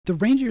The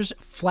Rangers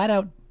flat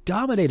out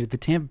dominated the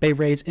Tampa Bay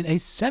Rays in a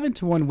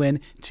 7-1 win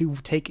to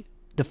take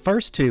the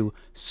first two,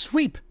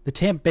 sweep the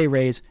Tampa Bay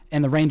Rays,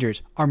 and the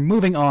Rangers are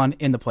moving on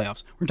in the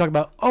playoffs. We're going to talk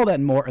about all that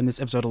and more in this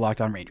episode of Locked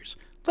On Rangers.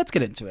 Let's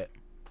get into it.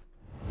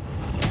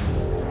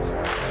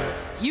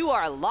 You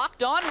are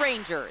Locked On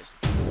Rangers,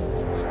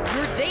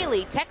 your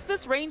daily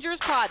Texas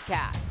Rangers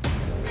podcast.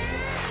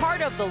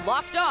 Part of the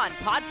Locked On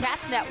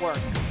Podcast Network,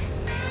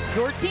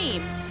 your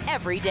team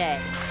every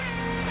day.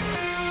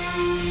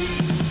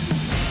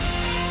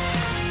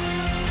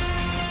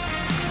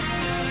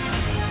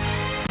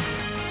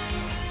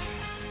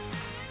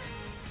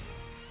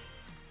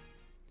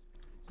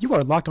 You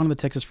are locked on to the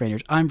Texas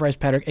Rangers. I'm Bryce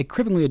Patrick, a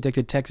cripplingly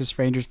addicted Texas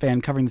Rangers fan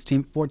covering this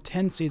team for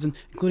 10 seasons,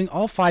 including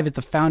all 5 as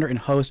the founder and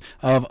host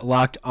of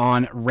Locked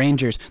On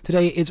Rangers.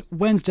 Today is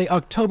Wednesday,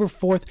 October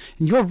 4th,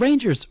 and your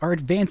Rangers are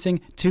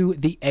advancing to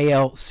the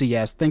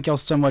ALCS. Thank y'all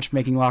so much for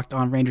making Locked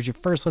On Rangers your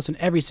first listen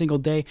every single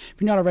day. If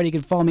you're not already, you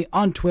can follow me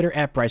on Twitter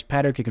at Bryce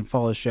Patrick. You can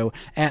follow the show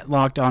at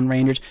Locked On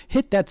Rangers.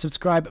 Hit that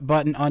subscribe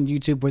button on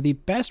YouTube, where the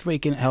best way you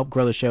can help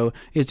grow the show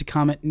is to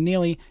comment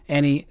nearly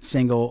any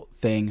single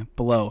thing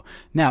below.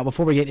 Now,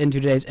 before we get into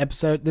today's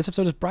episode, this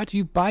episode is brought to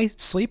you by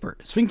Sleeper.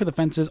 Swing for the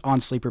fences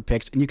on Sleeper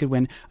picks, and you could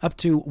win up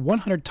to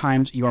 100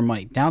 times your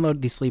money. Download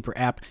the Sleeper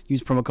app,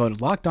 use promo code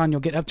LOCKEDON.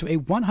 You'll get up to a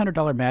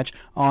 $100 match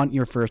on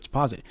your first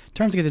deposit.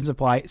 Terms and conditions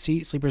apply.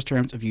 See Sleeper's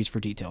terms of use for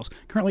details.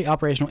 Currently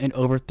operational in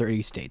over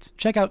 30 states.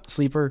 Check out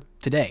Sleeper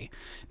today.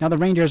 Now, the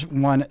Rangers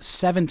won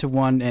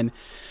 7-1, and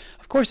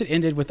of course, it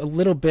ended with a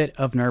little bit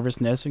of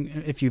nervousness.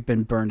 If you've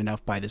been burned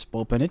enough by this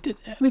bullpen, it did.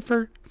 I mean,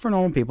 for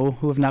normal people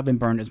who have not been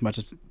burned as much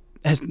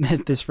as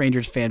this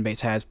Rangers fan base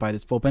has by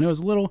this bullpen, it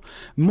was a little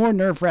more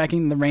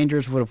nerve-wracking than the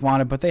Rangers would have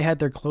wanted. But they had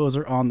their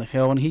closer on the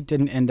hill, and he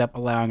didn't end up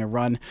allowing a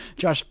run.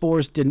 Josh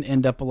Sborz didn't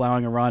end up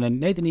allowing a run,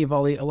 and Nathan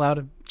Eovaldi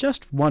allowed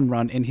just one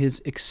run in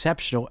his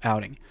exceptional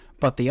outing.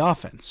 But the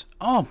offense,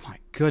 oh my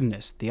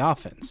goodness, the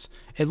offense.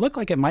 It looked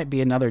like it might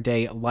be another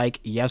day like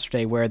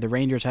yesterday, where the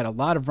Rangers had a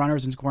lot of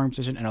runners in scoring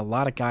position and a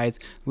lot of guys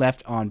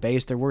left on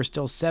base. There were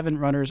still 7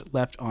 runners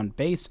left on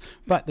base,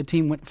 but the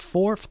team went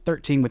 4 for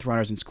 13 with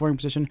runners in scoring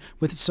position,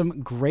 with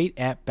some great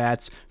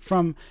at-bats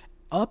from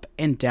up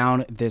and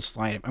down this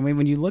lineup. I mean,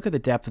 when you look at the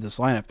depth of this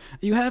lineup,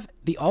 you have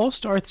the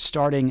all-star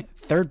starting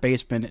third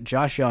baseman,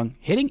 Josh Jung,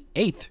 hitting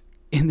 8th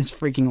in this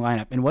freaking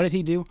lineup. And what did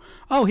he do?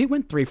 Oh, he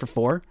went 3 for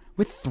 4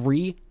 with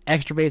 3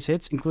 extra base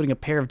hits, including a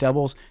pair of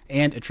doubles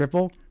and a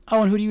triple.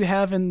 Oh, and who do you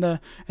have in the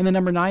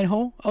number 9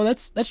 hole? Oh,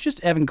 that's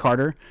just Evan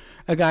Carter,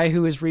 a guy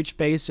who has reached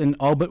base in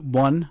all but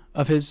one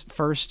of his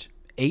first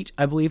 8,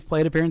 I believe,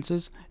 plate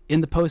appearances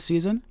in the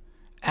postseason.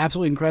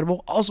 Absolutely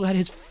incredible. Also had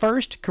his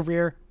first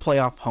career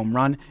playoff home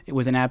run. It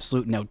was an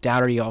absolute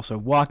no-doubter. He also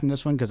walked in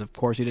this one because, of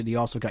course, he did. He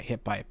also got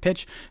hit by a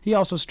pitch. He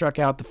also struck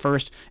out the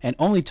first and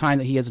only time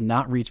that he has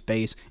not reached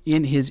base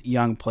in his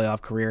young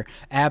playoff career.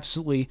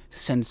 Absolutely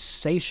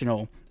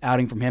sensational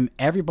outing from him.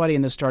 Everybody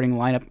in the starting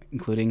lineup,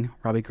 including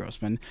Robbie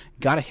Grossman,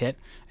 got a hit.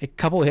 A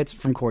couple of hits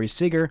from Corey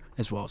Seager,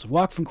 as well as a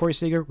walk from Corey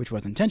Seager, which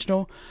was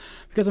intentional,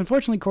 because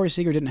unfortunately Corey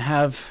Seager didn't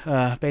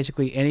have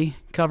basically any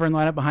cover in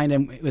lineup behind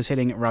him. It was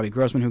hitting Robbie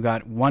Grossman, who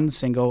got one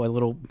single, a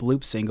little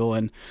bloop single,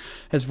 and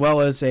as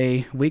well as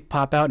a weak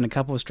pop out and a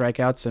couple of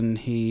strikeouts, and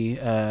he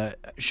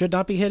should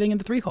not be hitting in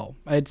the 3 hole.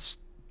 It's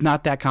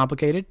not that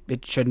complicated.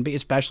 It shouldn't be,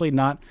 especially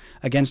not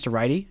against a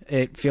righty.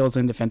 It feels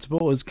indefensible.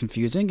 It was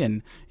confusing,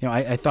 and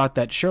I thought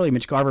that surely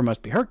Mitch Garver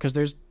must be hurt, because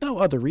there's no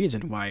other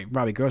reason why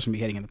Robbie Grossman would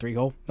be hitting in the 3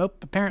 hole.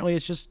 Nope, apparently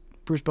it's just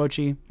Bruce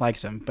Bochy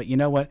likes him. But you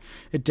know what?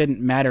 It didn't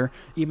matter.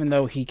 Even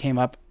though he came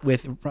up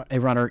with a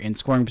runner in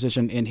scoring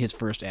position in his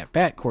first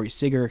at-bat, Corey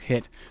Seager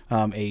hit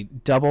a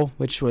double,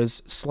 which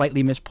was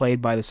slightly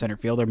misplayed by the center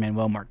fielder,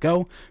 Manuel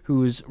Margot,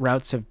 whose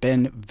routes have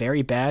been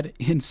very bad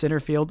in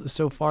center field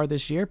so far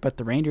this year, but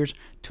the Rangers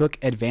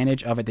took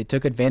advantage of it. They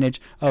took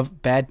advantage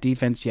of bad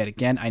defense yet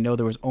again. I know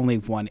there was only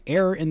one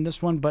error in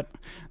this one, but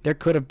there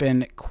could have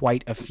been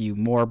quite a few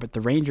more. But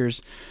the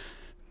Rangers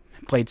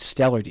played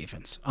stellar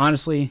defense.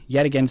 Honestly,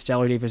 yet again,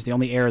 stellar defense. The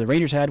only error the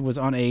Rangers had was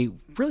on a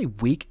really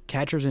weak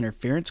catcher's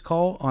interference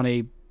call on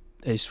a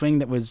swing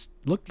that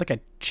looked like a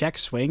check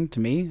swing to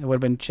me. It would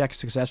have been checked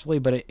successfully,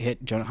 but it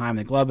hit Jonah Heim in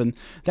the glove, and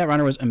that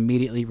runner was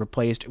immediately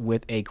replaced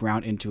with a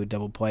ground into a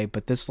double play.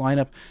 But this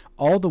lineup,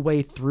 all the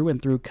way through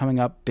and through, coming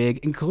up big,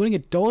 including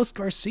Adolis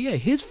Garcia,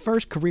 his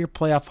first career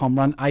playoff home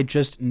run. I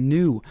just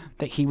knew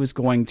that he was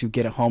going to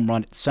get a home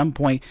run at some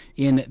point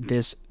in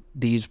these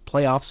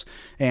playoffs,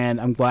 and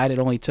I'm glad it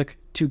only took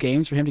 2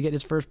 games for him to get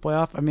his first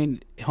playoff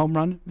home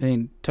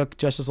run. Took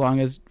just as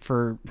long as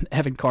for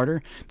Evan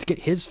Carter to get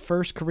his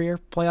first career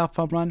playoff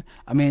home run.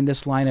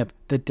 This lineup,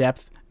 the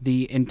depth,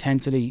 the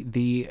intensity,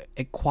 the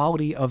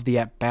quality of the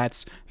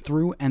at-bats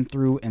through and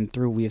through and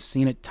through. We have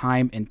seen it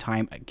time and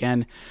time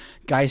again.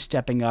 Guys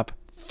stepping up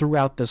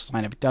throughout this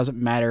lineup. It doesn't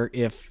matter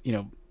if,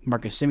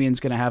 Marcus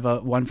Semion's going to have a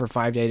 1 for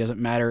 5 day. It doesn't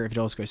matter if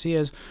Adolis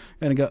Garcia's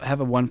going to have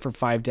a 1 for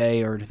 5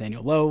 day, or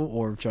Nathaniel Lowe,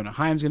 or Jonah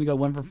Heim's going to go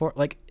 1 for 4.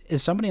 Like,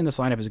 is somebody in this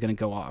lineup is going to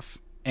go off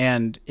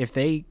And if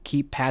they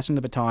keep passing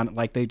the baton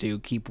like they do,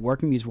 keep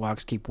working these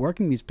walks, keep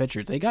working these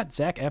pitchers, they got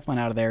Zach Eflin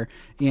out of there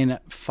in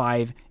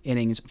 5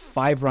 innings,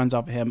 5 runs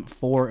off of him,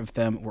 4 of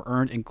them were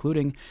earned,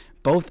 including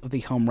both of the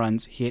home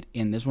runs hit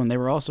in this one. They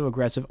were also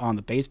aggressive on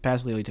the base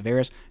pass. Lely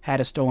Taveras had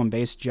a stolen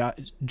base.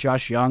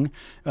 Josh Jung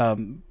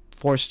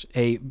forced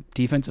a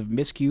defensive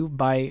miscue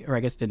by, or I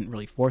guess didn't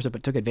really force it,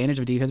 but took advantage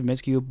of a defensive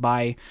miscue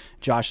by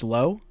Joshua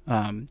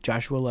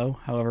Lowe,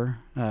 however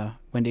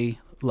Wendy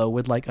Lowe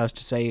would like us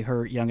to say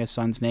her youngest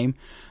son's name.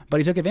 But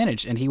he took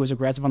advantage, and he was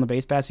aggressive on the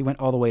base pass. He went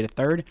all the way to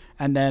third,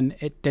 and then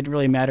it didn't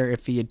really matter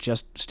if he had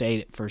just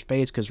stayed at first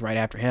base, because right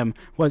after him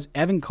was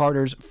Evan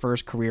Carter's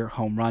first career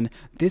home run.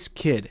 This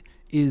kid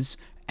is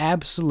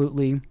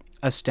absolutely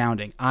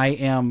astounding. I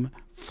am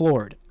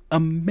floored,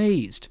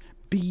 amazed,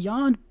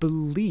 beyond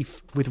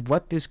belief with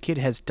what this kid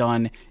has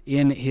done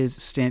in his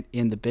stint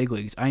in the big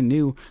leagues. I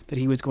knew that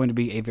he was going to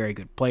be a very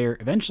good player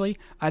eventually.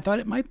 I thought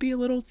it might be a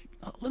little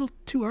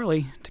too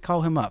early to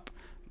call him up.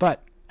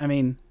 But, I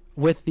mean,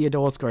 with the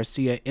Adolis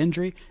Garcia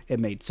injury, it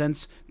made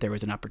sense. There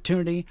was an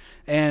opportunity,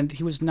 and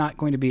he was not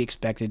going to be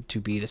expected to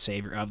be the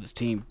savior of this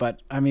team.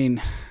 But, I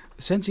mean,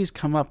 since he's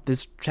come up,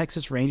 this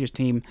Texas Rangers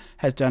team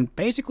has done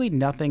basically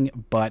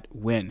nothing but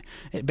win.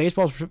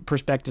 Baseball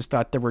Prospectus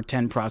thought there were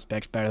 10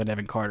 prospects better than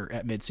Evan Carter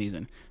at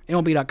midseason.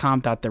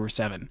 MLB.com thought there were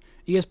 7.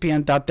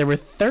 ESPN thought there were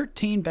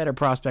 13 better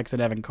prospects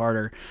than Evan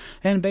Carter.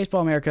 And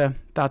Baseball America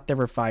thought there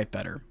were 5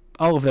 better.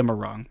 All of them are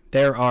wrong.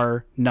 There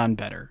are none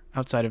better,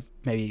 outside of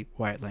maybe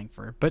Wyatt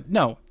Langford. But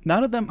no,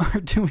 none of them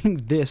are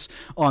doing this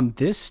on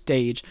this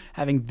stage,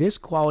 having this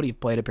quality of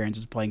plate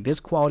appearances, playing this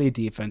quality of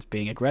defense,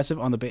 being aggressive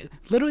on the base.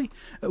 Literally,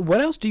 what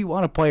else do you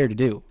want a player to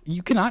do?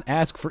 You cannot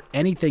ask for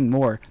anything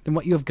more than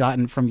what you have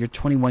gotten from your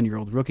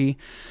 21-year-old rookie.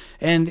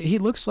 And he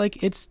looks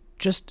like it's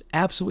just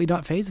absolutely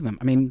not fazing them.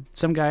 I mean,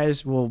 some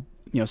guys will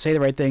say the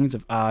right things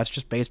of, it's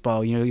just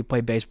baseball. You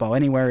play baseball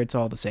anywhere. It's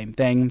all the same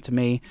thing to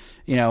me.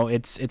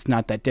 It's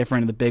not that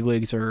different in the big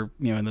leagues or,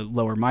 in the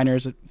lower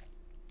minors.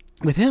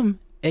 With him,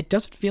 it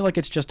doesn't feel like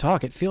it's just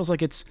talk. It feels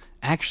like it's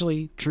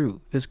actually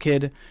true. This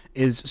kid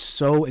is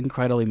so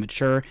incredibly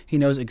mature. He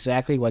knows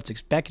exactly what's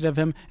expected of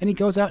him, and he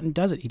goes out and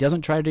does it. He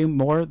doesn't try to do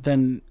more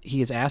than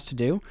he is asked to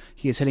do.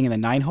 He is hitting in the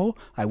 9 hole.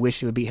 I wish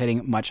he would be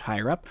hitting much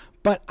higher up,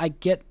 but I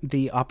get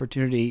the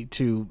opportunity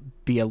to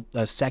be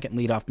a second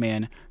leadoff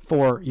man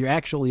for your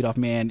actual leadoff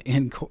man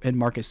in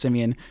Marcus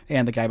Semien,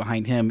 and the guy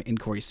behind him in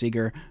Corey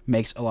Seager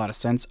makes a lot of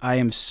sense. I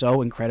am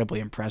so incredibly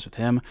impressed with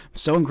him.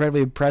 So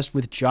incredibly impressed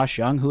with Josh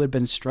Jung, who had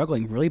been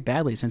struggling really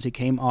badly since he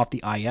came off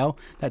the IL.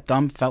 That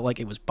thumb felt like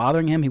it was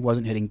bothering him. He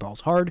wasn't hitting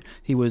balls hard.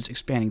 He was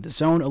expanding the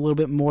zone a little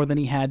bit more than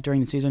he had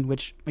during the season,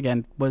 which,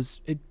 again,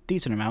 was a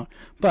decent amount.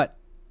 But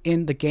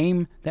in the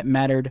game that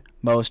mattered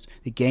most,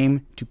 the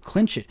game to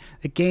clinch it,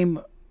 the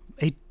game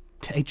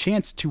a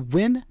chance to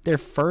win their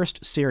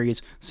first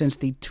series since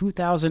the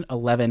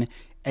 2011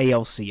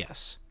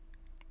 ALCS.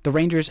 The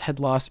Rangers had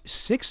lost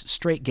 6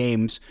 straight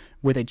games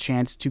with a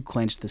chance to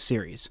clinch the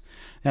series.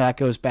 Now that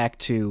goes back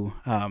to,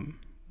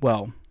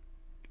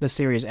 the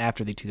series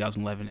after the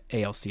 2011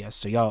 ALCS.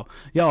 So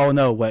y'all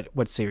know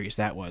what series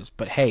that was.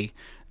 But hey,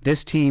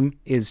 this team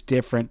is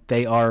different.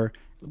 They are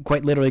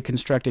quite literally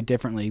constructed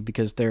differently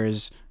because there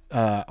is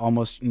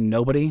almost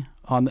nobody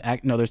on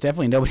there's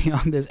definitely nobody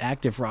on this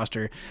active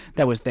roster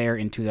that was there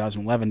in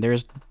 2011.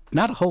 There's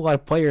not a whole lot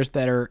of players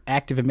that are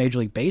active in Major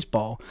League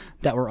Baseball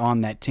that were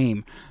on that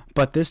team.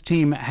 But this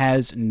team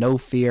has no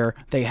fear.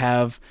 They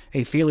have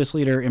a fearless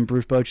leader in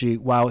Bruce Bochy,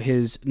 while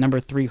his number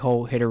 3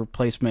 hole hitter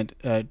replacement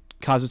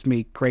causes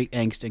me great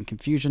angst and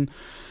confusion.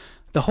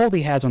 The hold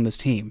he has on this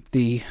team,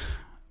 the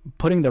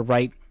putting the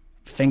right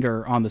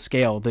finger on the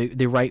scale,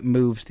 the right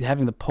moves,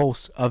 having the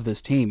pulse of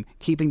this team,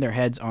 keeping their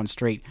heads on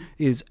straight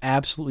is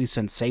absolutely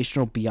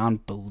sensational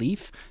beyond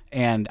belief.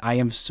 And I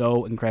am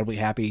so incredibly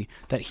happy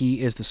that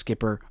he is the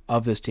skipper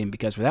of this team,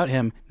 because without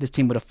him, this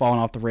team would have fallen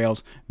off the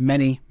rails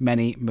many,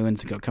 many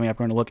moons ago. Coming up,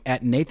 we're going to look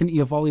at Nathan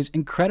Eovaldi's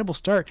incredible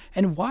start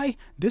and why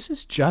this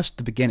is just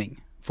the beginning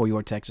for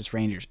your Texas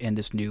Rangers in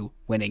this new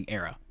winning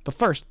era. But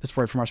first, this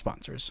word from our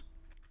sponsors.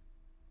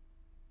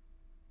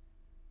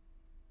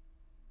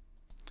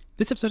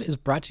 This episode is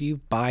brought to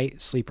you by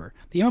Sleeper.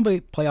 The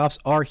MLB playoffs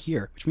are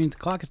here, which means the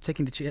clock is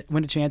ticking to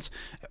win a chance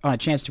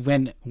to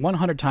win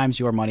 100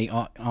 times your money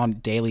on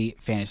daily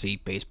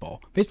fantasy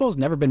baseball. Baseball has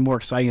never been more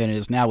exciting than it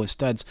is now, with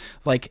studs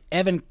like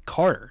Evan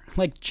Carter,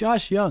 like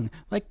Josh Jung,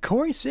 like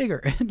Corey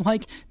Seager, and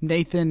like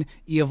Nathan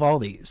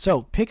Eovaldi.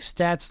 So pick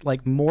stats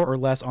like more or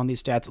less on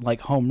these stats,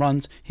 like home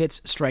runs, hits,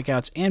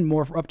 strikeouts, and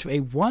more for up to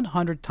a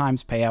 100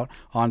 times payout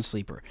on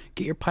Sleeper.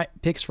 Get your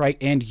picks right,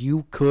 and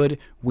you could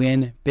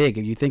win big.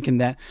 If you're thinking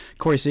that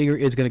Corey Seager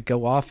is going to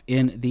go off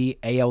in the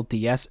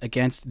ALDS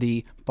against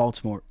the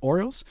Baltimore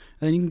Orioles,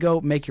 and then you can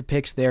go make your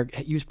picks there.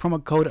 Use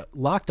promo code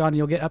LOCKEDON and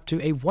you'll get up to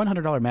a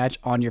 $100 match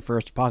on your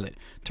first deposit.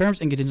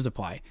 Terms and conditions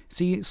apply.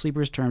 See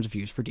Sleeper's terms of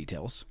use for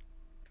details.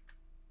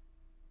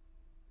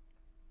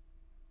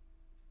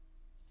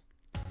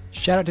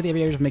 Shout out to the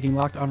Aviators for making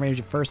Locked On Rangers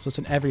your first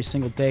listen every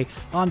single day.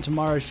 On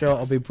tomorrow's show,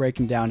 I'll be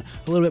breaking down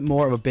a little bit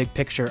more of a big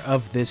picture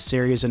of this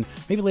series, and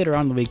maybe later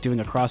on in the week doing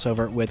a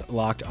crossover with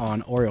Locked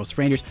On Orioles.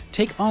 Rangers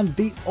take on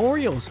the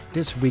Orioles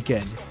this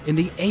weekend in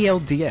the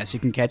ALDS. You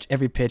can catch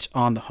every pitch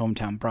on the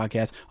hometown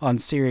broadcast on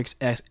Sirius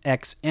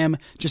XM.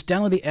 Just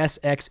download the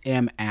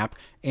SXM app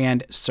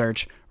and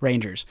search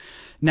Rangers.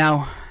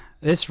 Now,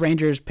 this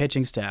Rangers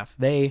pitching staff,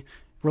 they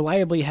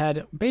reliably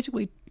had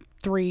basically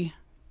 3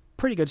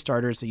 pretty good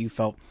starters that you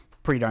felt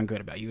pretty darn good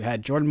about. You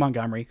had Jordan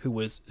Montgomery, who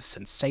was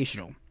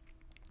sensational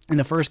in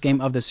the first game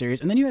of the series,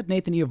 and then you had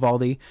Nathan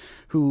Eovaldi,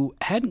 who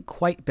hadn't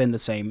quite been the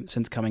same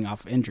since coming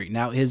off of injury.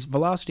 Now, his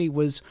velocity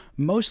was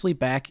mostly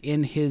back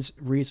in his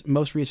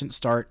most recent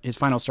start, his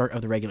final start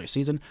of the regular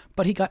season,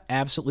 but he got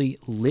absolutely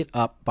lit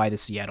up by the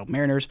Seattle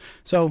Mariners,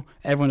 so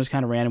everyone just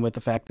kind of ran with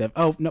the fact that,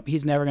 oh, nope,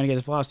 he's never going to get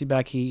his velocity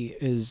back. He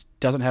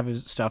doesn't have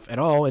his stuff at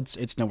all.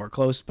 It's nowhere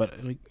close, but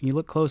you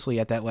look closely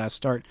at that last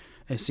start,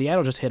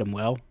 Seattle just hit him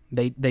well.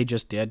 They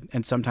just did,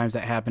 and sometimes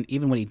that happened.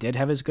 Even when he did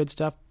have his good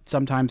stuff,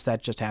 sometimes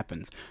that just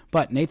happens.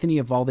 But Nathan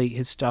Eovaldi,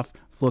 his stuff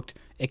looked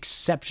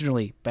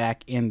exceptionally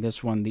back in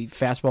this one. The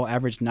fastball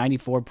averaged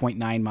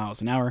 94.9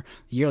 miles an hour.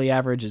 The yearly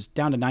average is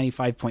down to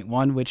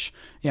 95.1, which,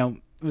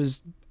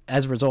 was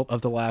as a result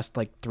of the last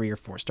 3 or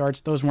 4 starts.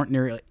 Those weren't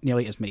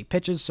nearly as many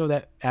pitches, so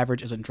that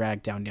average isn't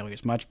dragged down nearly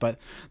as much. But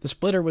the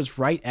splitter was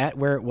right at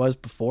where it was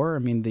before. I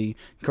mean, the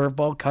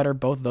curveball, cutter,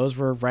 both of those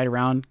were right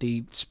around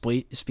the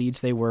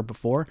speeds they were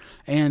before.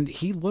 And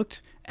he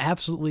looked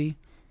absolutely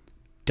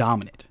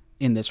dominant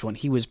in this one.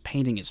 He was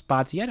painting his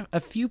spots. He had a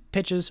few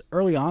pitches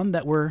early on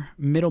that were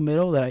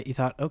middle that you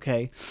thought,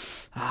 okay,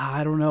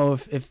 I don't know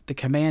if the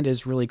command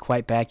is really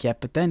quite back yet,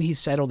 but then he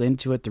settled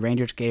into it. The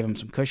Rangers gave him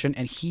some cushion,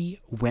 and he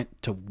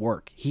went to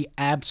work. He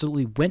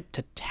absolutely went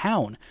to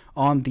town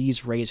on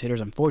these Rays hitters.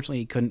 Unfortunately,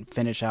 he couldn't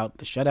finish out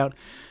the shutout.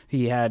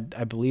 He had,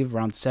 I believe,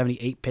 around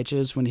 78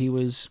 pitches when he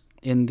was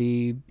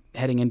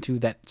heading into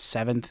that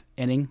 7th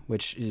inning,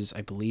 which is,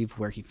 I believe,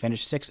 where he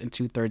finished 6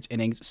 2/3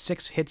 innings,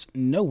 6 hits,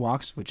 no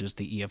walks, which is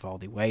the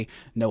Eovaldi way,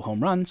 no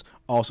home runs,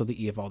 also the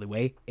Eovaldi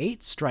way,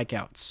 8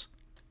 strikeouts,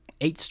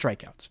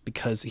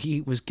 because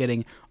he was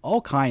getting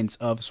all kinds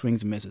of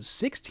swings and misses,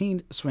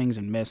 16 swings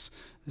and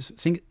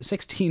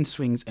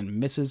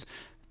misses,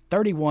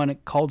 31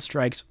 called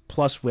strikes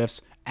plus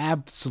whiffs,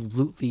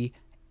 absolutely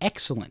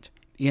excellent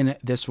in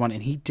this one,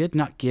 and he did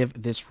not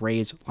give this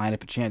Rays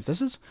lineup a chance.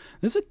 This is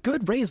a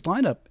good Rays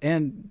lineup,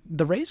 and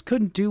the Rays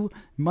couldn't do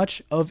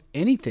much of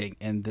anything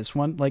in this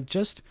one,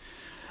 just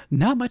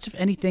not much of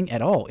anything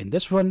at all in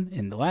this one,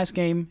 in the last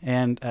game,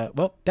 and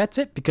well, that's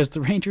it, because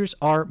the Rangers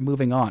are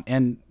moving on,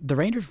 and the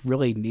Rangers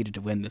really needed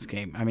to win this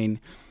game. I mean,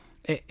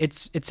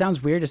 it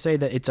sounds weird to say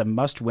that it's a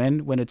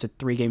must-win when it's a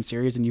 3-game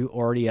series and you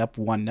already up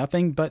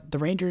 1-0, but the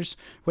Rangers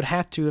would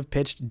have to have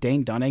pitched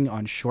Dane Dunning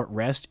on short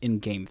rest in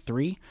Game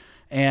 3,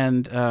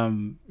 and,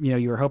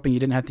 you were hoping you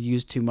didn't have to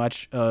use too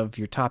much of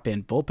your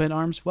top-end bullpen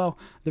arms. Well,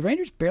 the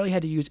Rangers barely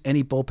had to use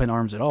any bullpen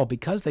arms at all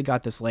because they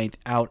got this length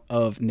out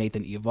of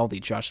Nathan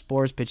Eovaldi. Josh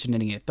Sborz pitched an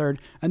inning in 3rd,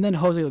 and then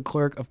Jose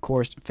Leclerc, of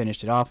course,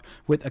 finished it off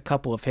with a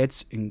couple of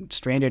hits and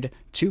stranded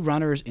 2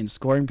 runners in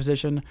scoring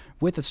position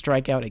with a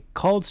strikeout, a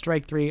called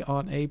strike 3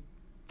 on a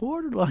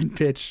borderline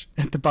pitch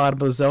at the bottom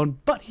of the zone,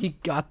 but he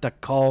got the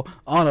call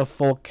on a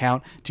full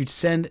count to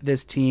send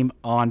this team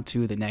on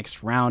to the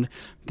next round.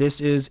 This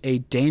is a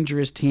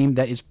dangerous team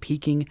that is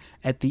peaking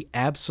at the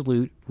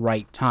absolute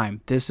right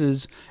time. This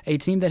is a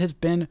team that has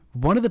been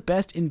one of the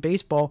best in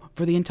baseball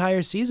for the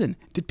entire season.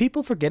 Did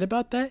people forget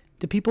about that?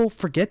 Did people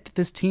forget that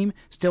this team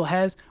still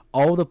has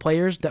all the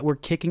players that were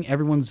kicking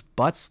everyone's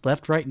butts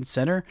left, right, and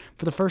center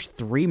for the first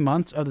 3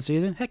 months of the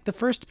season? Heck, the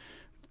first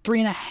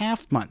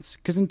 3.5 months,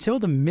 because until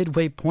the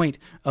midway point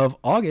of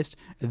August,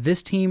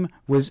 this team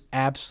was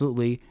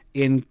absolutely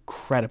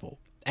incredible.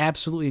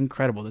 Absolutely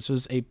incredible. This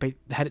was a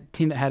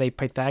team that had a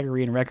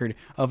Pythagorean record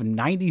of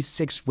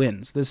 96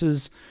 wins. This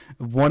is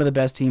one of the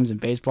best teams in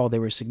baseball. They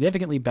were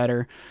significantly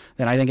better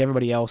than I think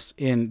everybody else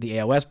in the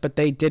ALS, but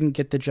they didn't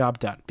get the job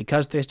done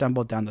because they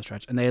stumbled down the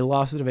stretch and they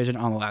lost the division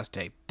on the last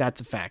day.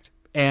 That's a fact.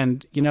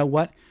 And you know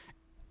what?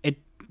 It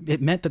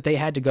meant that they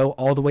had to go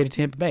all the way to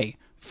Tampa Bay,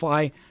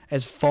 fly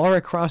as far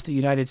across the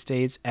United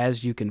States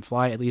as you can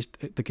fly, at least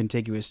the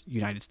contiguous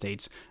United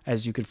States,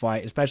 as you could fly,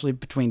 especially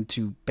between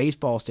 2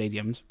 baseball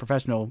stadiums,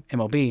 professional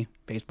MLB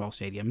baseball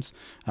stadiums.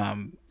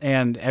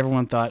 And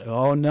everyone thought,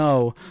 oh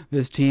no,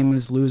 this team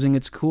is losing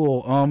its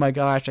cool. Oh my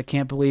gosh, I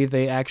can't believe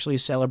they actually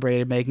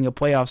celebrated making a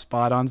playoff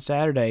spot on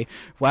Saturday.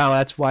 Wow,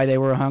 that's why they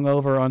were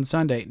hungover on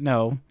Sunday.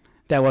 No,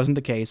 that wasn't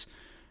the case.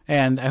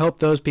 And I hope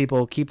those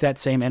people keep that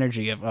same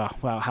energy of, oh,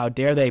 wow, how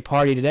dare they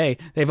party today?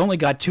 They've only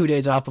got 2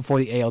 days off before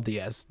the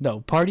ALDS.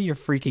 No, party your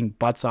freaking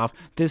butts off.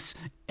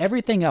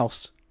 Everything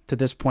else to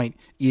this point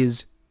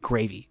is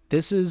gravy.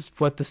 This is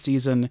what the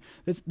season,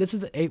 this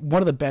is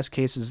one of the best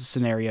cases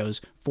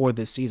scenarios for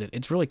this season.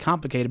 It's really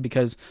complicated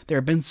because there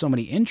have been so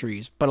many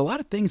injuries, but a lot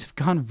of things have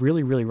gone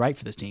really, really right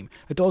for this team.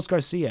 Adolis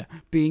Garcia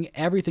being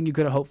everything you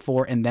could have hoped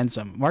for and then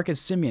some.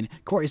 Marcus Semien,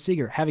 Corey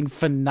Seager having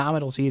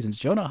phenomenal seasons.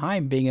 Jonah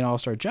Heim being an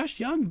all-star. Josh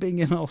Jung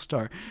being an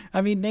all-star.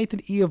 I mean,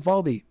 Nathan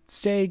Eovaldi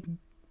staying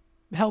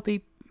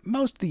healthy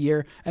most of the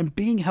year and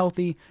being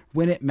healthy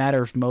when it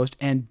matters most,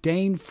 and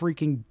Dane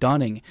freaking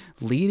Dunning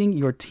leading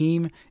your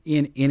team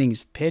in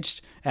innings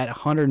pitched at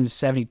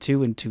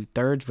 172 and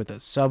 2/3 with a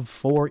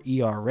sub-4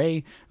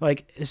 ERA.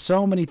 Like,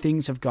 so many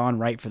things have gone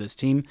right for this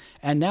team,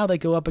 and now they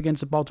go up against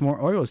the Baltimore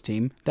Orioles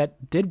team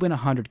that did win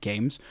 100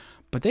 games,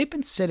 but they've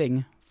been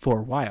sitting for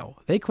a while.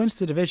 They clinched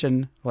the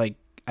division like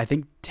I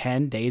think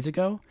 10 days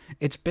ago.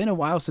 It's been a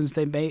while since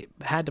they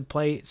had to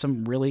play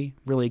some really,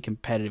 really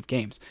competitive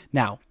games.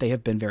 Now, they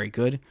have been very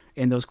good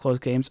in those close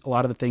games. A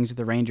lot of the things that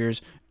the Rangers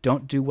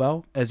don't do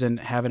well, as in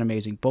have an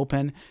amazing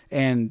bullpen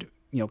and,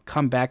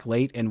 come back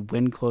late and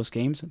win close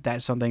games.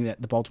 That's something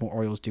that the Baltimore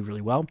Orioles do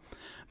really well.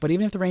 But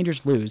even if the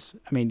Rangers lose,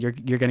 I mean, you're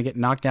going to get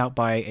knocked out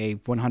by a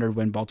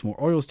 100-win Baltimore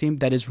Orioles team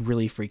that is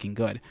really freaking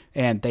good.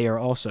 And they are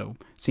also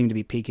seem to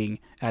be peaking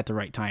at the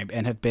right time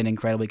and have been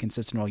incredibly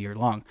consistent all year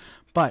long.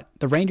 But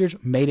the Rangers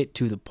made it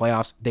to the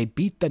playoffs. They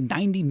beat the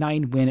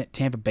 99-win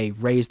Tampa Bay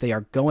Rays. They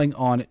are going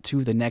on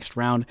to the next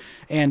round,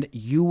 and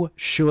you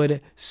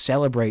should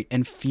celebrate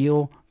and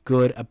feel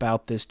good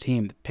about this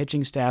team. The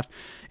pitching staff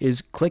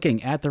is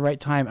clicking at the right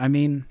time. I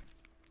mean,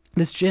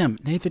 this Jim,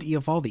 Nathan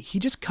Eovaldi, he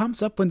just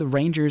comes up when the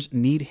Rangers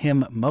need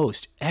him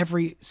most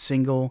every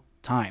single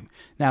time.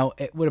 Now,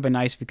 it would have been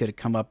nice if he could have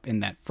come up in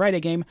that Friday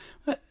game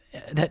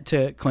that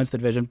to clinch the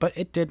division, but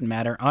it didn't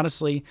matter.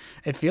 Honestly,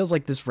 it feels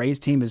like this Rays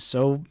team is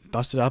so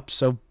busted up,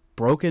 so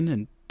broken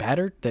and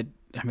battered that,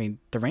 I mean,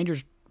 the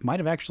Rangers might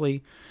have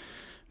actually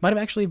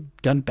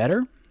done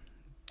better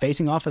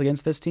facing off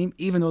against this team,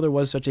 even though there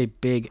was such a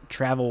big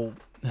travel,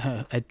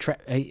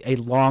 a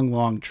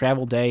long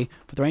travel day.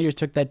 But the Rangers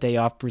took that day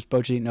off. Bruce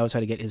Bochy knows how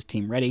to get his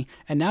team ready,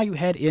 and now you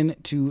head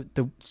into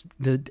the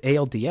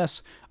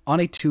ALDS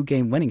on a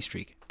 2-game winning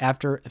streak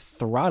after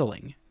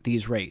throttling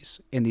these Rays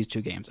in these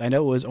 2 games. I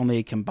know it was only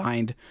a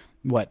combined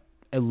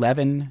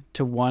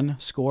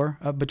 11-1 score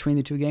between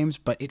the 2 games,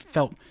 but it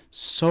felt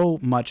so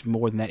much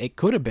more than that. It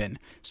could have been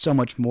so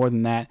much more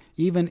than that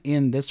even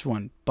in this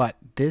one, but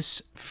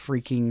this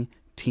freaking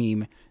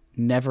team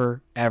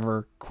never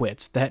ever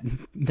quits. That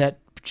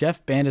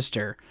Jeff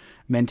Bannister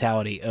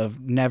mentality of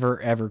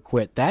never ever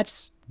quit,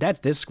 that's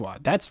this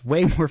squad. That's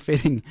way more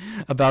fitting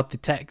about the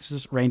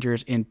Texas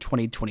Rangers in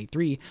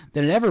 2023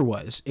 than it ever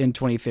was in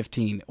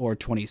 2015 or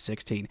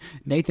 2016.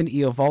 Nathan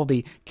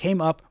Eovaldi came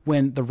up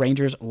when the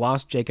Rangers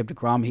lost Jacob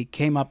deGrom. He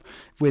came up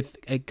with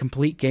a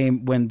complete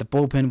game when the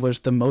bullpen was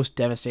the most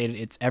devastated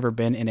it's ever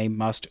been in a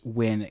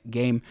must-win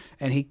game.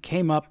 And he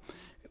came up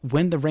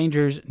when the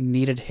Rangers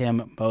needed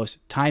him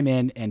most, time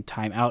in and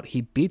time out. He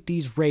beat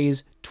these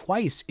Rays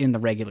twice in the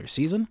regular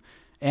season,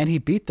 and he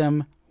beat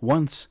them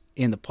once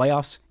in the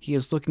playoffs. He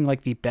is looking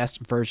like the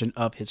best version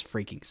of his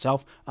freaking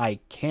self. I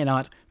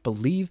cannot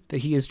believe that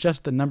he is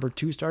just the number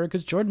 2 starter,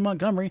 because Jordan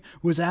Montgomery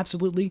was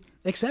absolutely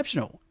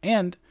exceptional.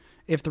 And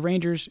if the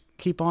Rangers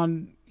keep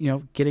on,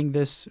 getting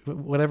this,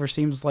 whatever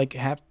seems like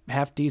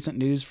half decent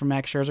news from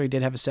Max Scherzer, he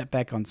did have a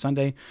setback on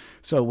Sunday,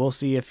 so we'll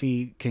see if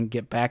he can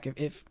get back.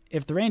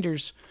 If the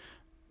Rangers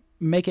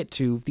make it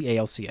to the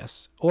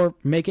ALCS or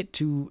make it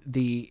to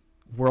the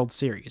World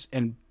Series,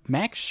 and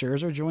Max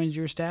Scherzer joins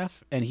your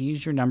staff, and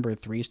he's your number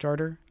 3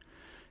 starter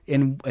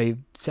in a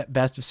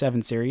best of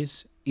 7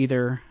 series,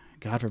 either,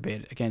 God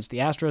forbid, against the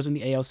Astros in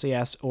the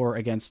ALCS or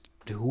against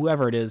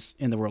whoever it is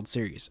in the World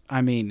Series.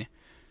 I mean,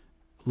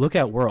 look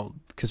out, world,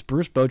 because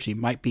Bruce Bochy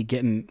might be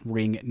getting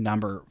ring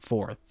number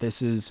 4.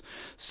 This is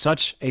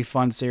such a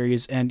fun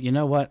series, and you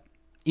know what?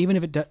 Even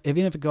if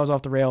it goes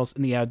off the rails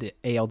in the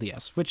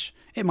ALDS, which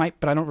it might,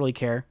 but I don't really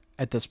care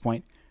at this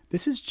point,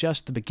 this is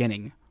just the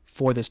beginning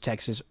for this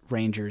Texas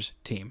Rangers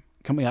team.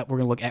 Coming up, we're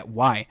going to look at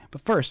why.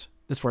 But first,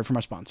 this word from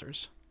our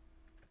sponsors.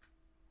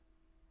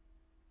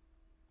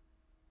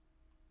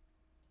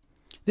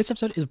 This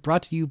episode is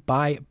brought to you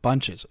by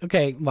Bunches.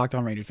 Okay, Locked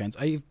On Rangers fans,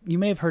 you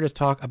may have heard us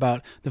talk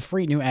about the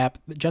free new app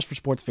just for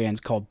sports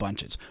fans called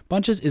Bunches.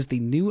 Bunches is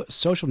the new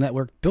social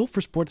network built for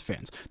sports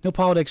fans. No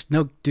politics,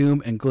 no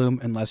doom and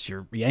gloom unless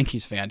you're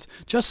Yankees fans,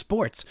 just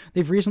sports.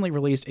 They've recently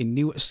released a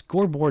new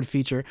scoreboard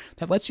feature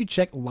that lets you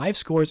check live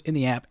scores in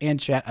the app and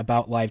chat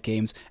about live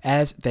games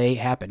as they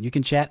happen. You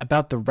can chat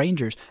about the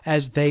Rangers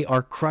as they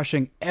are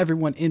crushing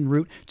everyone en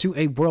route to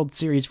a World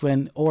Series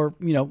win, or,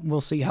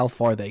 we'll see how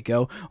far they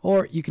go.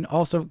 Or you can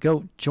also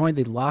go join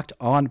the Locked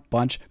On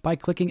Bunch by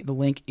clicking the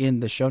link in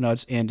the show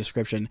notes and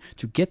description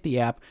to get the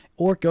app,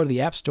 or go to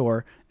the App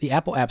Store, the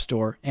Apple App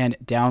Store, and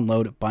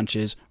download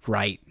Bunches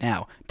right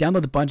now.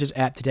 Download the Bunches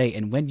app today,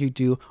 and when you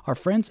do, our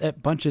friends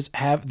at Bunches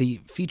have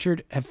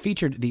featured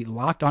the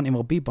Locked On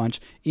MLB Bunch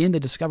in the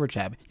Discover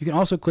tab. You can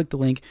also click the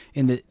link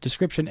in the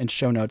description and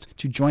show notes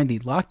to join the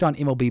Locked On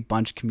MLB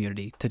Bunch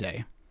community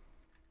today.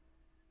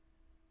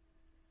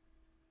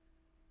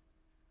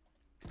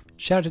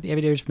 Shout out to the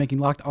Aviators for making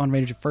Locked On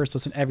Rangers your first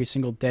listen every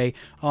single day.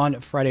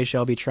 On Friday show,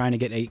 I'll be trying to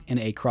get in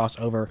a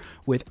crossover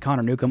with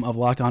Connor Newcomb of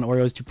Locked On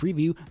Orioles to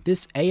preview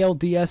this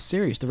ALDS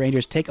series. The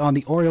Rangers take on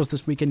the Orioles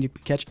this weekend. You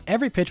can catch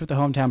every pitch with the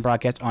hometown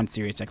broadcast on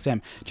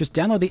SiriusXM. Just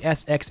download the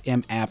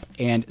SXM app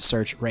and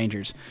search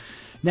Rangers.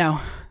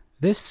 Now,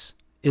 this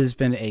has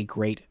been a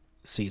great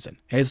season.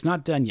 It's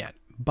not done yet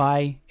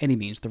by any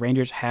means. The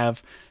Rangers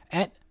have,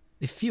 at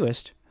the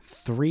fewest,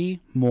 3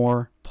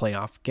 more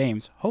playoff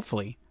games.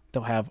 Hopefully,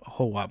 they'll have a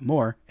whole lot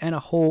more and a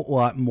whole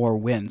lot more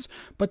wins.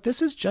 But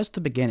this is just the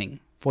beginning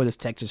for this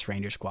Texas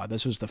Rangers squad.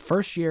 This was the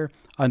first year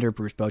under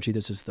Bruce Bochy.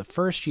 This is the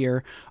first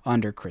year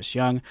under Chris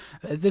Jung.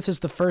 This is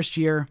the first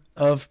year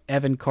of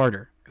Evan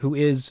Carter, who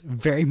is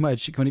very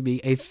much going to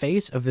be a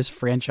face of this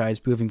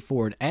franchise moving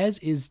forward, as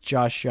is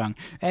Josh Jung,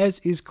 as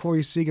is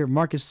Corey Seager,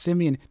 Marcus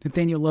Semien,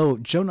 Nathaniel Lowe,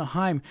 Jonah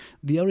Heim,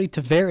 Leody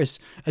Taveras,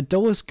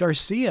 Adolis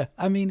Garcia.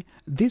 I mean,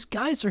 these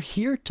guys are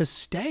here to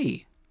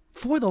stay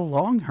for the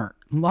long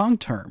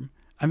term.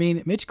 I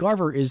mean, Mitch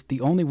Garver is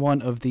the only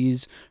one of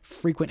these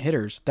frequent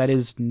hitters that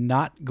is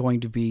not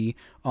going to be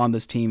on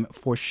this team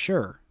for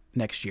sure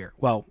next year.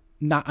 Well,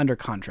 not under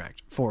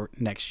contract for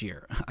next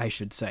year, I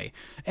should say.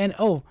 And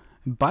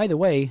by the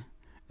way,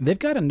 they've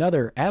got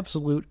another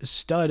absolute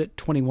stud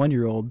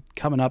 21-year-old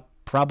coming up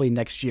probably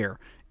next year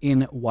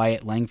in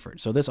Wyatt Langford.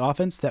 So this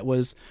offense that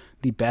was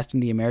the best in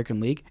the American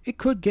League, it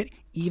could get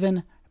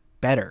even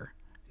better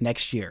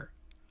next year.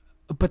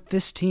 But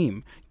this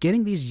team,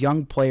 getting these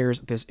young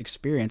players this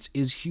experience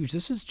is huge.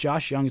 This is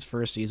Josh Jung's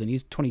first season.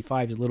 He's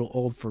 25, he's a little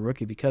old for a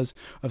rookie because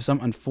of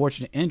some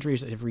unfortunate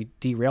injuries that have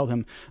derailed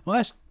him the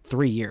last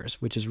 3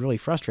 years, which is really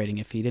frustrating.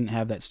 If he didn't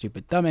have that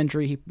stupid thumb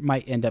injury, he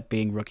might end up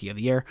being Rookie of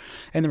the Year,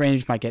 and the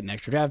Rangers might get an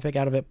extra draft pick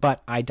out of it,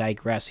 but I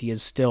digress. He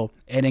is still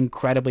an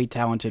incredibly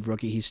talented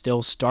rookie. He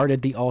still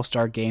started the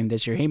All-Star game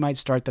this year. He might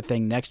start the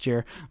thing next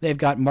year. They've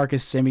got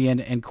Marcus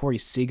Semien and Corey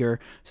Seager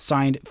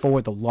signed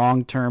for the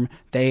long term.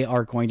 They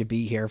are going to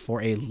be here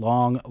for a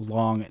long,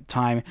 long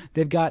time.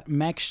 They've got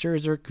Max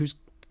Scherzer, who's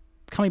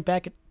coming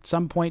back at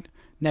some point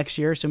next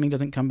year, assuming he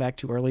doesn't come back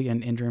too early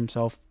and injure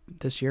himself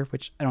this year,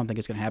 which I don't think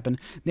is going to happen.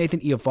 Nathan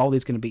Eovaldi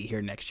is going to be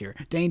here next year.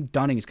 Dane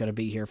Dunning is going to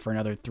be here for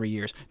another 3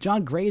 years.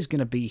 John Gray is going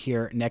to be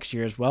here next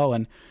year as well.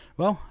 And,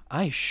 well,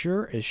 I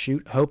sure as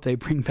shoot hope they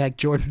bring back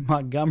Jordan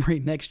Montgomery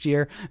next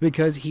year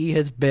because he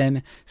has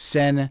been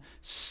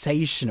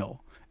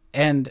sensational.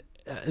 And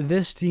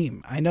this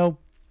team, I know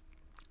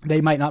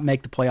they might not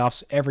make the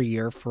playoffs every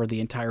year for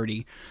the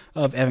entirety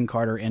of Evan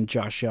Carter and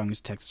Josh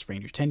Jung's Texas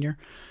Rangers tenure.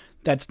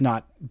 That's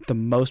not the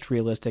most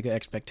realistic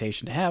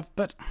expectation to have,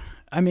 but,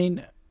 I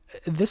mean,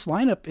 this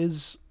lineup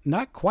is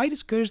not quite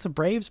as good as the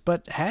Braves,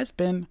 but has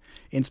been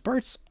in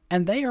spurts,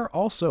 and they are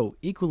also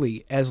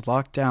equally as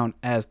locked down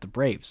as the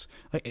Braves.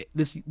 Like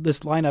this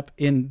lineup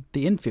in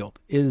the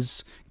infield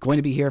is going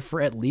to be here for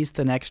at least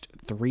the next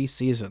 3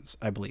 seasons,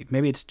 I believe.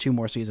 Maybe it's 2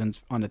 more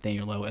seasons on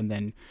Nathaniel Lowe, and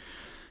then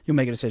you'll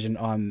make a decision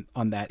on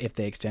that if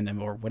they extend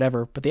him or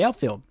whatever. But the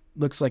outfield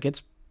looks like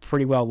it's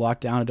pretty well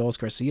locked down. Adolis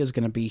Garcia is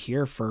going to be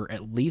here for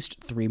at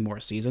least 3 more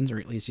seasons, or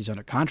at least he's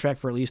under contract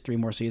for at least 3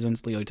 more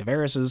seasons. Leody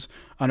Taveras is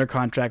under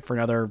contract for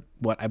another,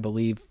 I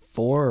believe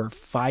 4 or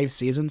 5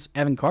 seasons.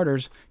 Evan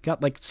Carter's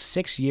got like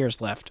 6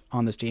 years left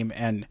on this team,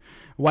 and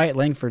Wyatt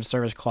Langford's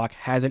service clock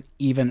hasn't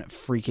even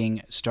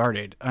freaking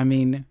started. I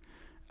mean,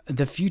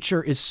 the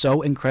future is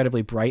so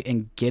incredibly bright,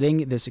 and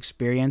getting this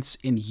experience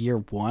in year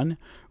 1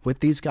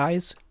 with these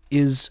guys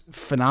is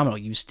phenomenal.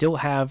 You still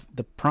have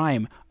the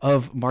prime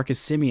of Marcus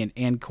Semien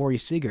and Corey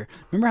Seager.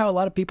 Remember how a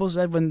lot of people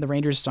said when the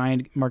Rangers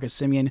signed Marcus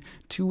Semien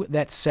to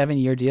that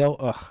 7-year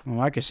deal,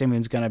 Marcus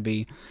Semien's going to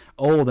be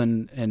old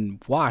and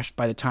washed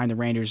by the time the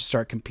Rangers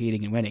start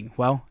competing and winning.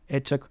 Well,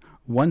 it took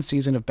 1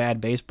 season of bad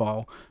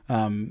baseball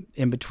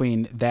in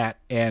between that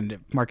and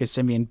Marcus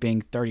Semien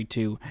being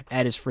 32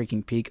 at his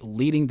freaking peak,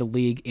 leading the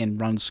league in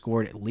runs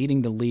scored,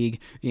 leading the league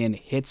in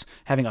hits,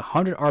 having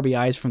 100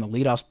 RBIs from the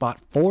leadoff spot,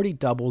 40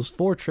 doubles,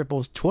 4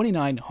 triples,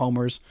 29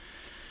 homers,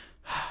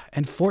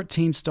 and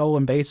 14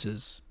 stolen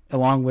bases,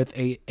 along with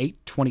a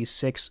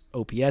 826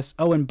 OPS.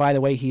 Oh, and by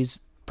the way, he's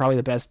probably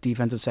the best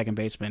defensive second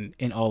baseman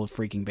in all of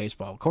freaking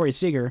baseball. Corey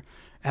Seager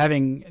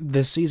having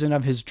the season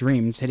of his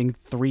dreams, hitting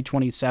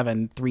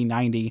 327,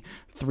 390,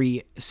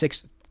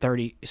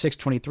 630,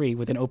 623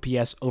 with an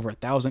OPS over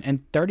 1,000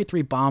 and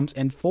 33 bombs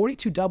and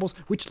 42 doubles,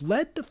 which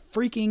led the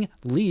freaking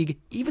league,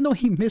 even though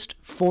he missed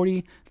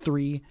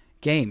 43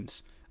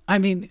 games. I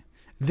mean,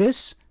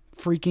 this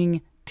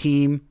freaking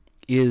team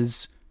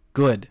is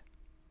good.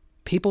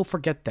 People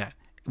forget that.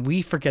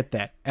 We forget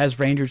that as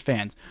Rangers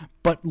fans.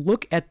 But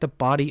look at the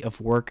body of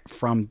work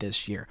from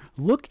this year.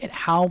 Look at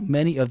how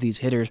many of these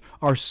hitters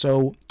are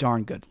so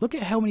darn good. Look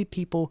at how many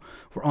people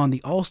were on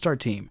the All-Star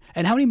team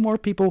and how many more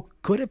people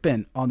could have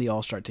been on the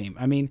All-Star team.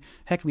 I mean,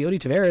 heck, Leody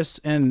Taveras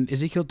and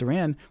Ezekiel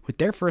Duran, with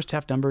their first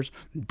half numbers,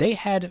 they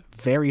had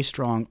very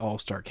strong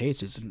All-Star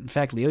cases. In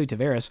fact, Leody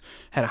Taveras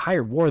had a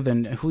higher WAR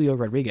than Julio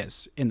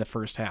Rodriguez in the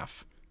first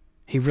half.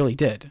 He really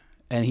did.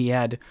 And he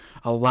had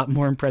a lot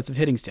more impressive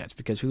hitting stats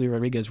because Julio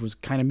Rodriguez was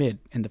kind of mid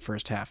in the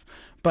first half.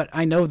 But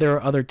I know there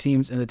are other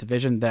teams in the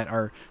division that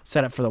are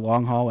set up for the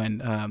long haul,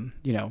 and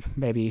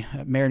maybe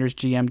Mariners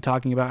GM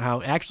talking about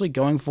how actually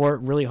going for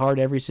it really hard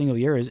every single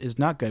year is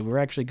not good. We're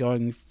actually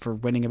going for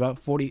winning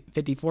about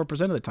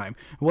 54% of the time.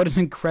 What an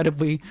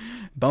incredibly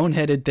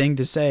boneheaded thing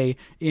to say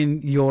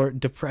in your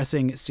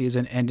depressing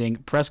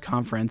season-ending press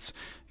conference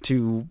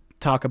to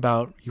talk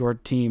about your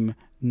team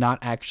not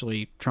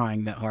actually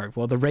trying that hard.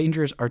 Well, the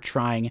Rangers are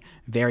trying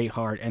very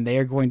hard, and they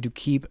are going to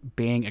keep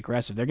being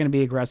aggressive. They're going to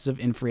be aggressive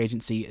in free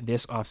agency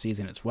this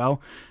offseason as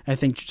well. I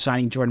think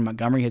signing Jordan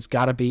Montgomery has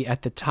got to be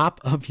at the top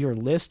of your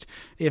list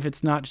if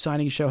it's not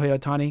signing Shohei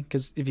Ohtani,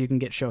 because if you can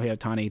get Shohei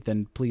Ohtani,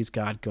 then please,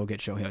 God, go get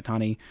Shohei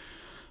Ohtani.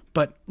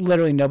 But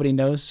literally nobody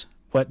knows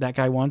what that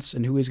guy wants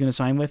and who he's going to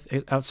sign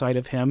with outside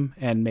of him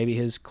and maybe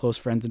his close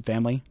friends and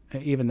family.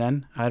 Even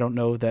then, I don't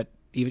know that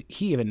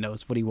he even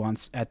knows what he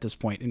wants at this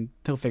point, and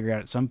he'll figure it out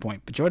at some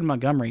point. But Jordan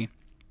Montgomery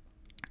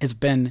has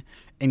been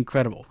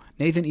incredible.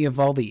 Nathan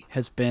Eovaldi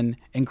has been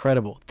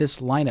incredible. This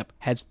lineup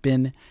has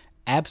been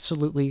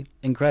absolutely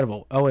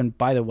incredible. Oh, and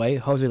by the way,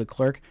 Jose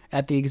Leclerc,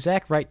 at the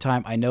exact right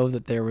time, I know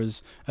that there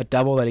was a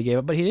double that he gave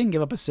up, but he didn't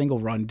give up a single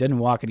run, didn't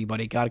walk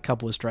anybody, got a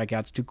couple of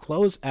strikeouts to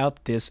close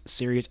out this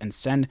series and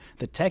send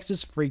the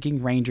Texas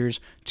freaking Rangers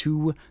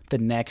to the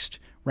next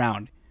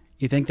round.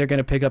 You think they're going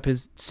to pick up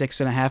his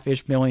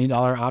 $6.5-ish million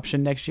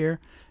option next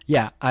year?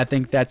 Yeah, I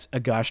think that's a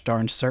gosh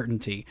darn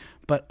certainty.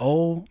 But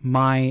oh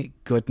my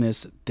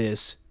goodness,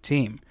 this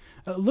team.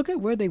 Look at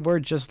where they were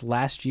just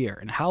last year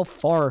and how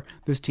far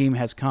this team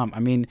has come. I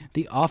mean,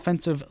 the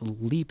offensive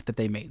leap that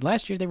they made.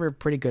 Last year, they were a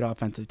pretty good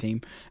offensive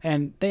team,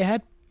 and they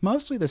had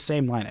mostly the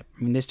same lineup.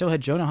 I mean, they still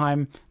had Jonah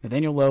Heim,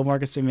 Nathaniel Lowe,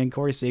 Marcus Semien,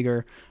 Corey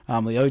Seager,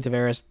 Leody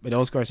Taveras,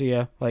 Adolis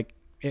Garcia. Like,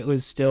 it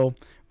was still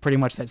pretty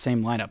much that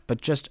same lineup,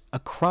 but just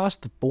across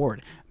the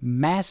board,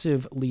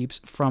 massive leaps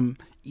from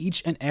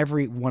each and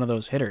every one of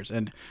those hitters,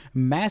 and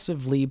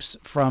massive leaps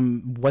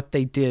from what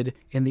they did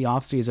in the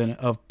offseason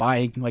of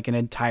buying like an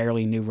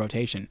entirely new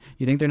rotation.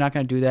 You think they're not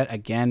going to do that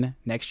again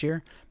next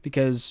year?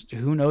 Because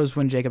who knows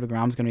when Jacob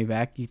deGrom's going to be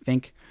back? You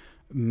think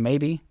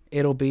maybe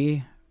it'll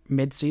be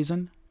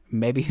mid-season?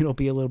 Maybe it'll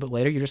be a little bit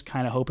later. You're just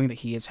kind of hoping that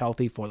he is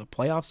healthy for the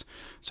playoffs,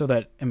 so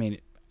that, I mean,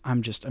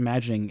 I'm just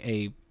imagining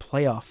a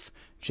playoff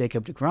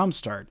Jacob deGrom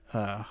start.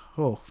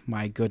 Oh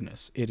my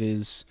goodness,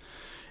 it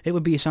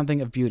would be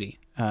something of beauty.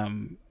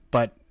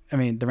 But I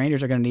mean, the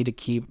Rangers are going to need to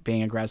keep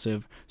being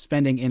aggressive,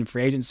 spending in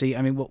free agency.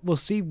 I mean, we'll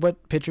see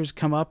what pitchers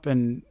come up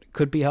and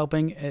could be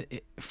helping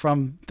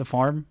from the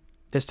farm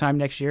this time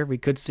next year. We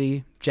could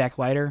see Jack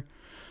Leiter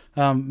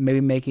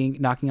maybe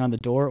knocking on the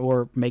door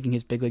or making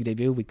his big league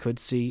debut. We could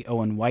see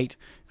Owen White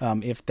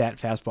if that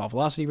fastball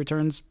velocity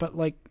returns. But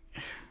like,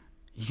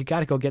 you got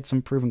to go get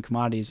some proven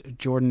commodities.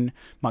 Jordan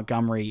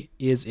Montgomery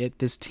is it.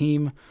 This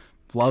team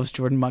loves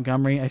Jordan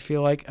Montgomery, I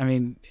feel like. I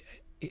mean,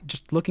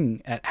 just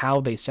looking at how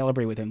they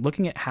celebrate with him,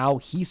 looking at how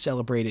he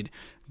celebrated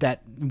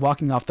that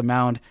walking off the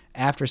mound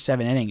after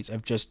 7 innings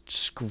of just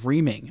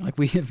screaming. Like,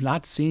 we have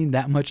not seen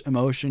that much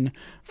emotion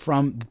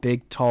from the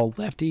big, tall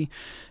lefty.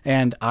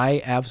 And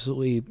I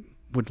absolutely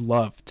would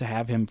love to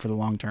have him for the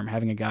long term,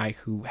 having a guy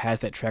who has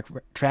that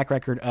track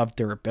record of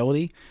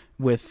durability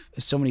with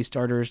so many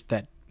starters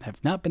that have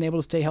not been able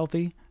to stay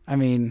healthy. I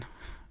mean,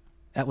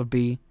 that would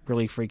be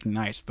really freaking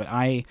nice. But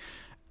I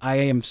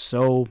am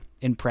so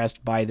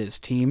impressed by this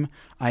team.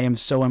 I am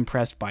so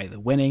impressed by the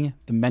winning,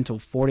 the mental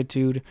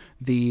fortitude,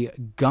 the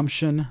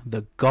gumption,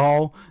 the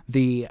gall,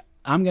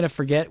 I'm going to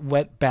forget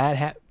what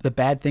the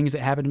bad things that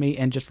happened to me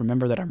and just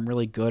remember that I'm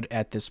really good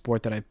at this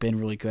sport that I've been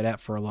really good at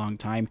for a long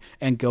time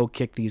and go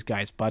kick these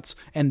guys' butts.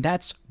 And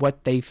that's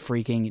what they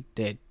freaking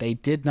did. They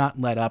did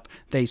not let up.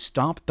 They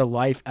stomped the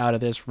life out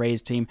of this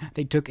Rays team.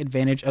 They took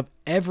advantage of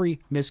every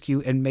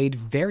miscue and made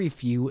very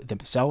few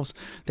themselves.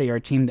 They are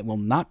a team that will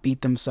not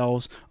beat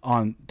themselves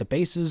on the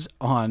bases,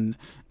 on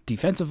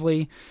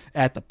defensively,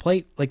 at the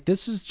plate. Like,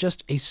 this is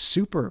just a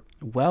super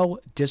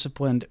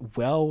well-disciplined,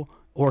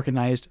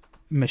 well-organized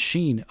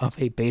machine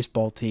of a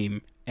baseball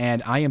team,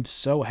 and I am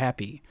so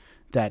happy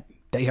that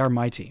they are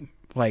my team.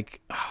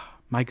 Like,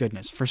 my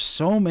goodness, for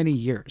so many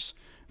years,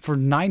 for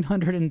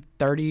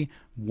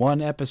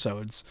 931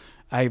 episodes,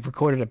 I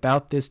recorded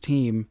about this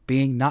team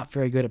being not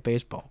very good at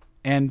baseball,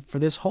 and for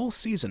this whole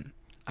season,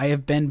 I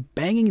have been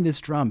banging this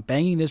drum,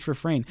 banging this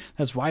refrain.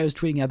 That's why I was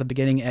tweeting at the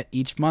beginning at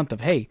each month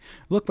of, hey,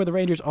 look where the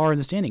Rangers are in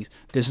the standings.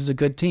 This is a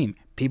good team.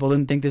 People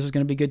didn't think this was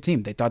going to be a good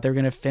team. They thought they were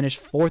going to finish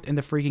 4th in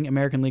the freaking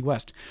American League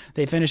West.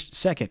 They finished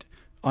 2nd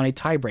on a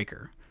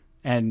tiebreaker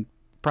and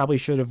probably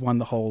should have won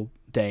the whole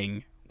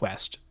dang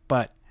West.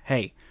 But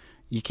hey,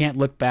 you can't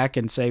look back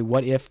and say,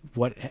 what if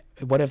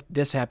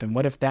this happened?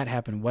 What if that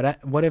happened?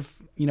 What if,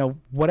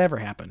 whatever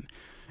happened?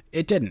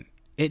 It didn't.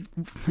 It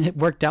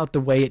worked out the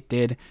way it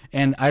did,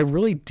 and I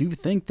really do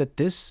think that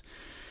this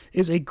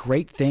is a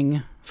great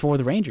thing for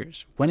the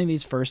Rangers. Winning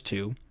these first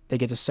 2, they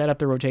get to set up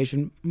the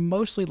rotation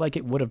mostly like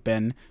it would have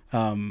been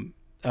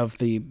of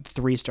the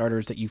 3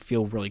 starters that you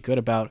feel really good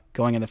about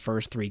going in the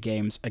first 3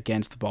 games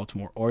against the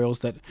Baltimore Orioles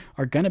that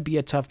are going to be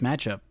a tough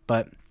matchup.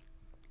 But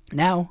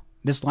now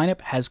this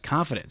lineup has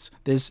confidence.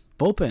 This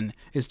bullpen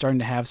is starting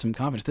to have some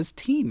confidence. This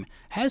team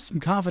has some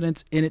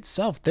confidence in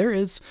itself. There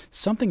is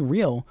something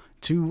real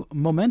to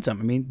momentum.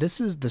 I mean,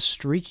 this is the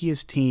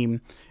streakiest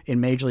team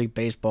in Major League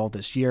Baseball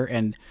this year,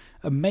 and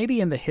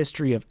maybe in the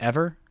history of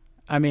ever.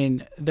 I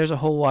mean, there's a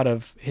whole lot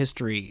of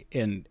history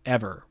in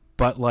ever,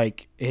 but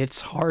like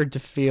it's hard to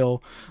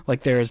feel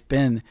like there has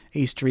been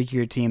a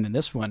streakier team than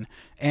this one.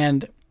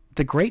 And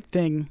the great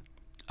thing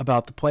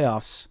about the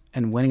playoffs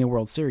and winning a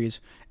World Series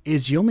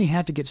is you only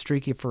have to get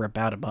streaky for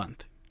about a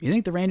month. You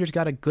think the Rangers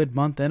got a good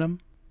month in them?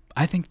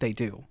 I think they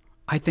do.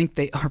 I think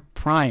they are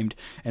primed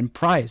and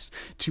prized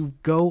to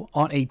go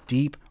on a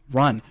deep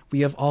run.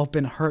 We have all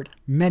been hurt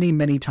many,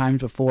 many times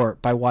before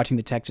by watching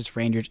the Texas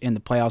Rangers in the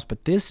playoffs,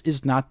 but this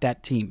is not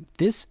that team.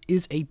 This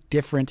is a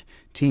different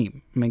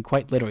team. I mean,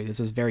 quite literally, this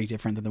is very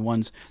different than the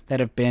ones that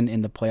have been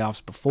in the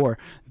playoffs before.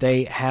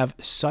 They have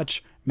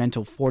such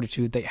mental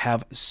fortitude. They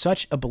have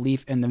such a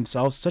belief in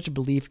themselves, such a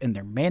belief in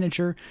their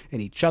manager,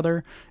 in each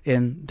other,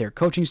 in their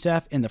coaching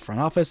staff, in the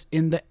front office,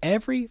 in the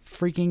every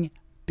freaking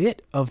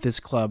bit of this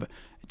club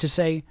to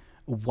say,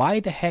 why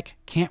the heck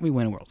can't we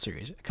win a World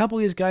Series? A couple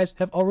of these guys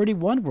have already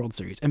won World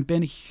Series and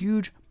been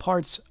huge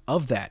parts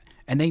of that.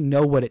 And they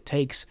know what it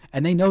takes,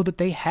 and they know that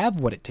they have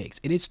what it takes.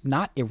 It is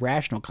not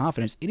irrational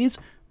confidence. It is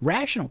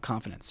rational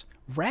confidence,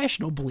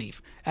 rational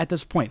belief at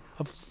this point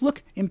of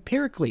look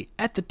empirically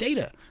at the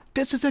data.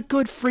 This is a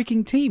good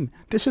freaking team.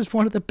 This is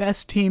one of the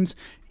best teams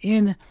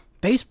in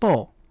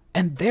baseball,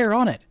 and they're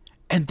on it,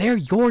 and they're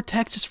your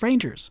Texas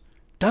Rangers.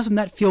 Doesn't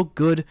that feel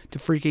good to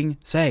freaking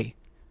say?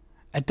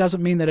 It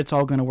doesn't mean that it's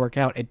all going to work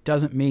out. It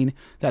doesn't mean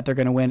that they're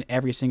going to win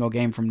every single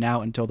game from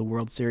now until the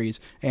World Series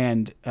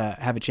and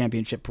have a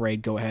championship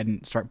parade, go ahead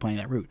and start playing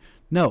that route.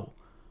 No,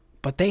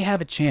 but they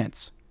have a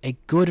chance, a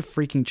good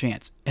freaking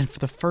chance. And for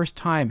the first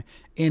time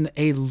in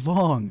a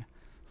long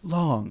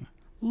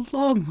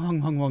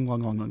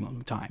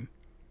time,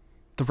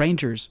 the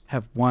Rangers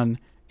have won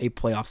a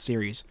playoff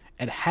series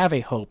and have a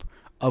hope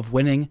of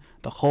winning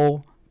the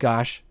whole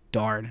gosh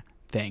darn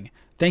thing.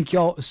 Thank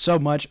y'all so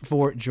much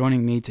for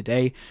joining me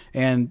today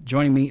and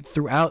joining me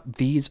throughout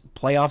these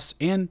playoffs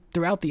and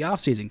throughout the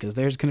offseason, because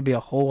there's going to be a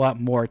whole lot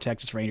more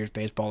Texas Rangers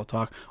baseball to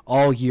talk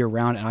all year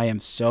round, and I am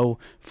so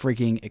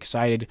freaking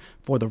excited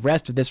for the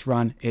rest of this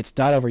run. It's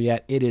not over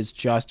yet. It is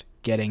just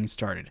getting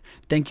started.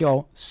 Thank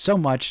y'all so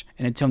much,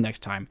 and until next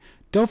time,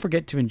 don't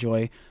forget to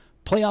enjoy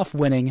playoff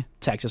winning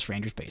Texas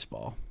Rangers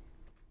baseball.